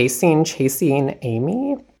called Chasing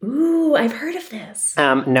Amy. Ooh, I've heard of this.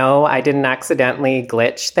 No, I didn't accidentally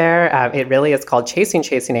glitch there. It really is called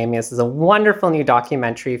Chasing Amy. This is a wonderful new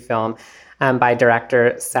documentary film by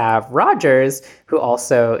director Sav Rogers, who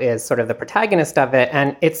also is sort of the protagonist of it.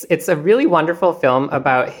 And it's a really wonderful film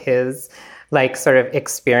about his sort of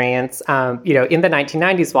experience, in the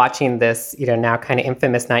 1990s, watching this, now kind of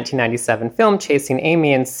infamous 1997 film, Chasing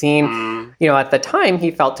Amy, and seeing, at the time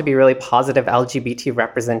he felt to be really positive LGBT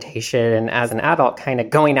representation, and as an adult kind of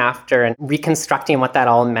going after and reconstructing what that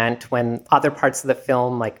all meant when other parts of the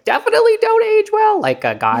film, definitely don't age well, like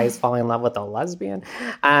a guy's falling in love with a lesbian.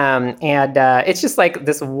 And it's just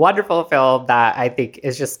this wonderful film that I think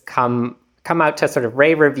is just come out to sort of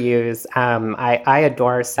rave reviews. I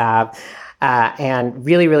adore Sav. And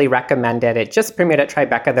really, really recommend it. It just premiered at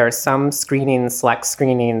Tribeca. There are some select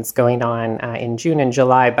screenings going on in June and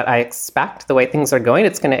July, but I expect the way things are going,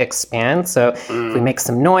 it's going to expand. So if we make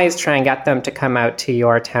some noise, try and get them to come out to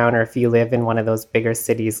your town, or if you live in one of those bigger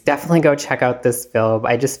cities, definitely go check out this film.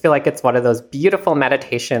 I just feel like it's one of those beautiful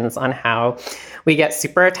meditations on how we get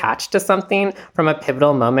super attached to something from a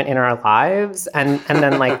pivotal moment in our lives. And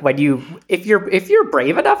then if you're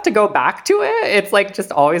brave enough to go back to it, it's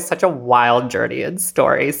just always such a wild journey and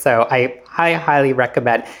story. So I highly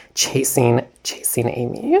recommend Chasing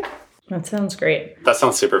Amy. That sounds great. That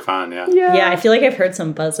sounds super fun, yeah. Yeah, I feel like I've heard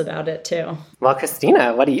some buzz about it too. Well,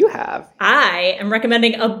 Christina, what do you have? I am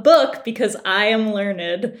recommending a book because I am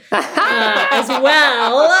learned as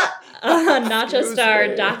well. Not just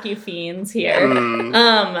our docu-fiends here.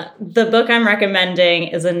 The book I'm recommending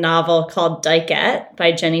is a novel called Dykette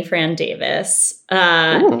by Jenny Fran Davis.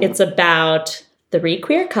 It's about 3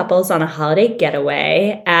 queer couples on a holiday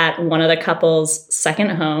getaway at one of the couple's second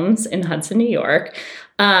homes in Hudson, New York.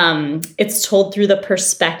 It's told through the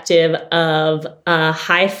perspective of a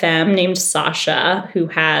high femme named Sasha, who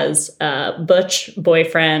has a butch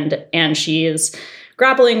boyfriend, and she's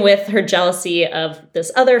grappling with her jealousy of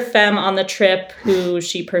this other femme on the trip who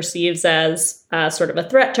she perceives as sort of a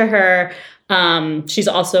threat to her. She's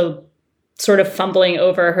also sort of fumbling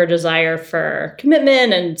over her desire for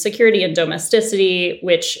commitment and security and domesticity,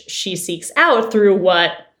 which she seeks out through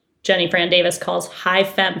what Jenny Fran Davis calls high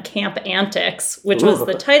femme camp antics, which was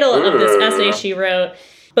the title of this essay she wrote.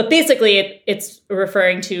 But basically it's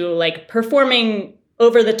referring to performing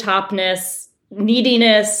over the topness,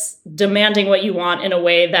 neediness, demanding what you want in a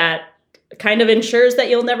way that kind of ensures that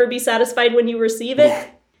you'll never be satisfied when you receive it.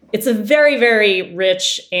 It's a very, very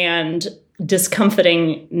rich and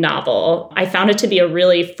discomforting novel. I found it to be a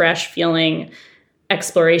really fresh feeling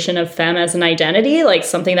exploration of femme as an identity,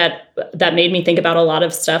 something that made me think about a lot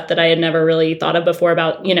of stuff that I had never really thought of before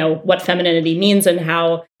about, what femininity means and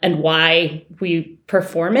how and why we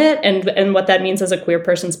perform it and what that means as a queer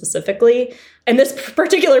person specifically. And this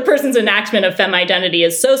particular person's enactment of femme identity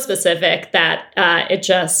is so specific that it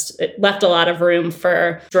left a lot of room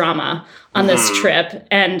for drama on this trip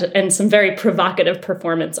and some very provocative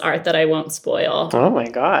performance art that I won't spoil. Oh my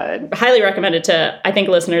God. Highly recommend it I think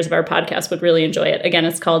listeners of our podcast would really enjoy it. Again,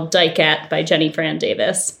 it's called Dykette by Jenny Fran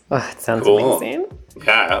Davis. Oh, it sounds amazing.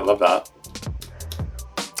 Yeah, I love that.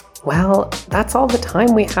 Well, that's all the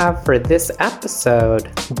time we have for this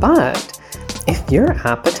episode. But if your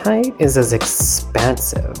appetite is as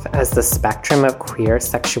expansive as the spectrum of queer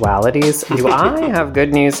sexualities, do I have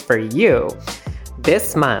good news for you.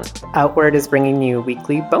 This month, Outward is bringing you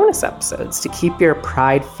weekly bonus episodes to keep your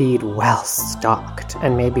Pride feed well stocked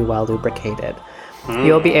and maybe well lubricated.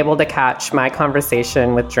 You'll be able to catch my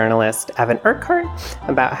conversation with journalist Evan Urquhart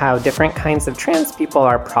about how different kinds of trans people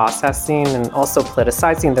are processing and also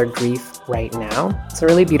politicizing their grief right now. It's a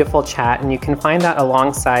really beautiful chat, and you can find that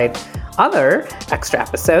alongside other extra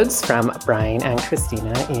episodes from Brian and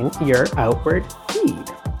Christina in your Outward feed.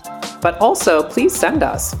 But also, please send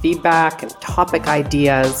us feedback and topic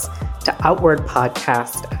ideas to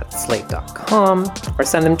outwardpodcast@slate.com, or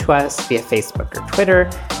send them to us via Facebook or Twitter,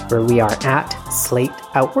 where we are at Slate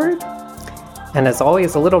Outward. And as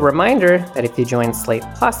always, a little reminder that if you join Slate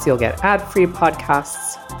Plus, you'll get ad-free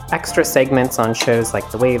podcasts, extra segments on shows like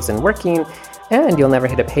The Waves and Working, and you'll never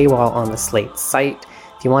hit a paywall on the Slate site.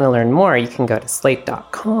 If you want to learn more, you can go to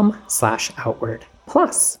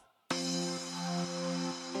slate.com/outwardplus.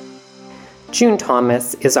 June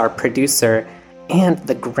Thomas is our producer and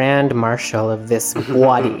the Grand Marshal of this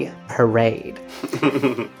bloody parade.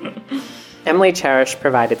 Emily Cherish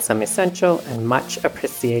provided some essential and much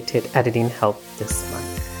appreciated editing help this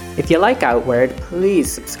month. If you like Outward,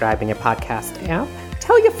 please subscribe in your podcast app,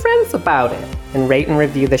 tell your friends about it, and rate and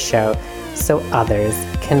review the show so others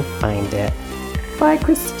can find it. Bye,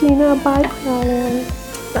 Christina. Bye, Brian.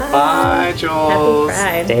 Bye, Jules.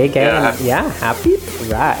 Happy Pride. Stay gay. Happy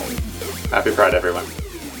Pride. Happy Pride, everyone.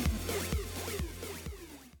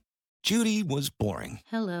 Judy was boring.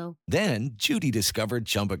 Hello. Then Judy discovered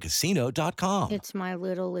ChumbaCasino.com. It's my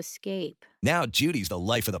little escape. Now Judy's the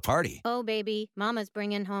life of the party. Oh, baby, mama's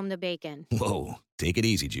bringing home the bacon. Whoa, take it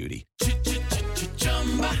easy, Judy.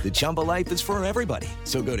 The Chumba life is for everybody.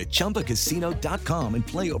 So go to ChumbaCasino.com and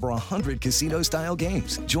play over 100 casino-style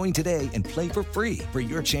games. Join today and play for free for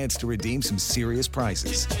your chance to redeem some serious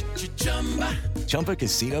prizes.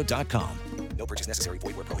 ChumbaCasino.com. No purchase necessary.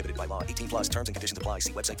 Void where prohibited by law. 18+ terms and conditions apply.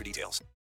 See website for details.